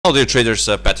Hello dear traders,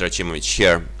 petar.jacimovic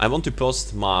here. I want to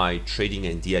post my trading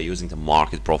idea using the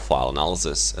market profile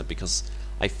analysis because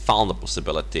I found a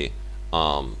possibility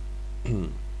for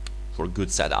a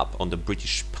good setup on the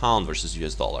British pound versus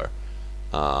US dollar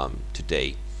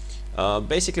today.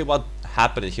 Basically what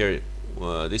happened here,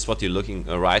 this what you're looking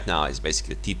right now is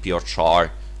basically TPO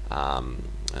chart.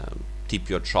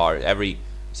 TPO chart,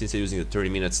 since I'm using the 30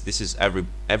 minutes, this is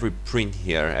every print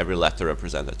here, every letter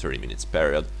represents a 30 minutes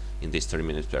period. In this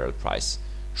 30-minute period, price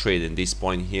trade in this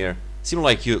point here. Similar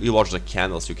like you watch the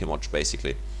candles, you can watch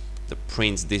basically the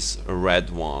prints. This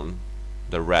red one,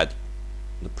 the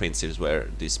print is where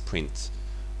this print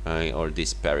or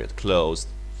this period closed.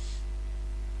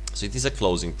 So it is a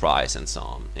closing price and so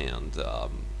on. And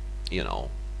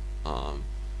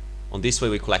on this way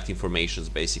we collect informations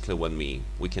basically when we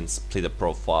can split the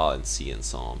profile and see and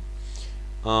so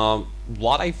on.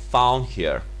 What I found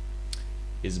here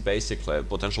is basically a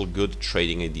potential good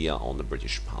trading idea on the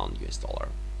British pound US dollar.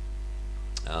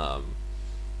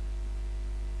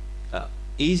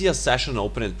 Easiest session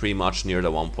opened pretty much near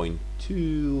the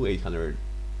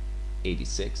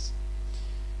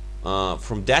 1.2886.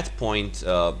 From that point,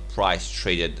 price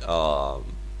traded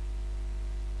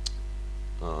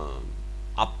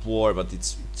upward, but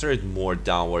it's traded more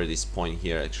downward. This point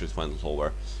here actually went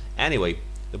lower. Anyway,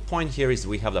 the point here is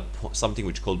we have something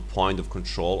which is called point of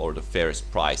control, or the fairest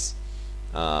price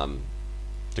to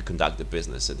conduct the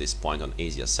business at this point on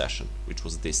Asia session, which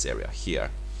was this area here.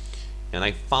 And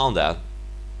I found that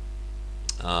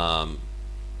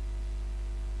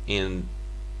and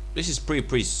this is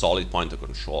pretty solid point of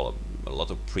control, a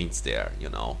lot of prints there,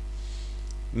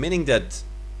 meaning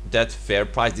that fair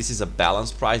price, this is a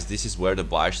balanced price, this is where the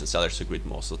buyers and sellers agreed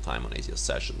most of the time on Asia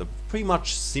session. The pretty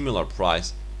much similar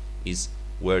price is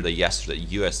where the yesterday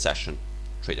US session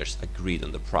traders agreed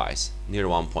on the price, near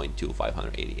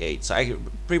 1.2588. So I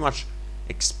pretty much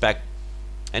expect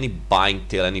any buying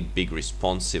tail, any big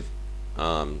responsive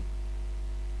a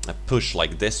push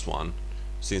like this one,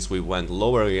 since we went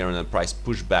lower here and the price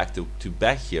pushed back to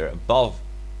back here above.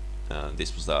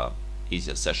 This was the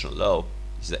Asia session low.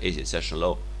 This is the Asia session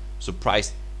low. So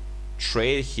price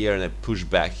trade here and then push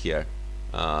back here,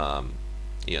 and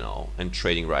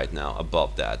trading right now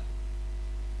above that.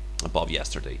 Above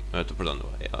yesterday,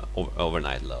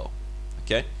 overnight low.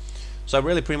 Okay, so I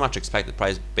really pretty much expect the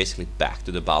price basically back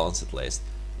to the balance at least,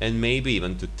 and maybe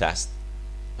even to test,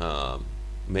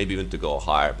 maybe even to go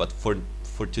higher. But for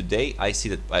today, I see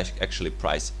that actually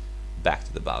price back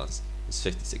to the balance. It's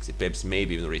 50-60 pips,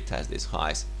 maybe even retest these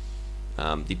highs.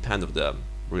 Depend of the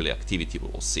really activity we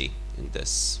will see in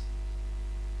this.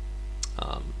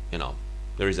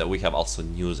 We have also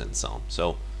news and so on.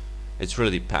 So it's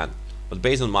really depend. But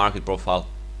based on market profile,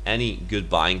 any good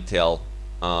buying tail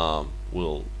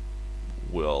will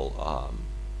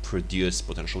produce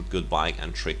potential good buying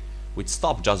entry with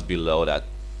stop just below that,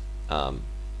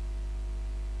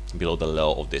 below the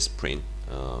low of this print,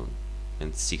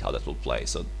 and see how that will play.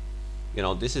 So,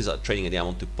 this is a trading idea I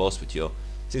want to post with you.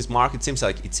 Since market seems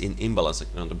like it's in imbalance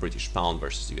on the British pound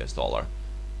versus US dollar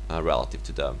relative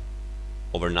to the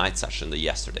overnight session, the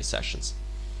yesterday sessions.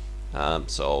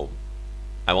 So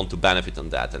I want to benefit on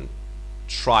that and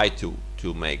try to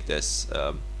make this,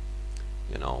 I'm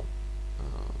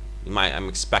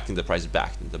expecting the price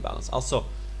back into the balance. Also,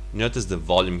 notice the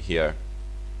volume here,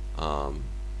 the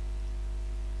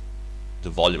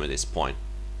volume at this point.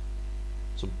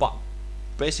 So,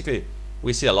 basically,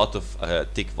 we see a lot of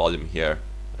thick volume here,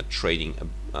 trading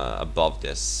above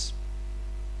this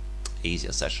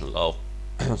Asia session low.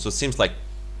 So it seems like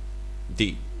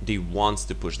they wants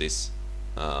to push this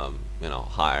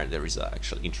higher. There is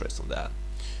actual interest on that.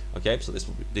 Okay, so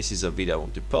this is a video I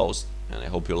want to post, and I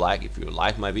hope you like. If you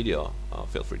like my video,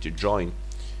 feel free to join.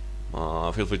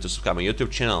 Feel free to subscribe my YouTube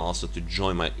channel, also to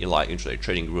join my Eli intraday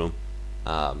trading room.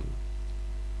 Of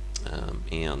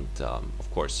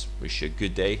course, wish you a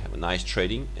good day, have a nice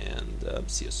trading, and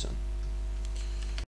see you soon.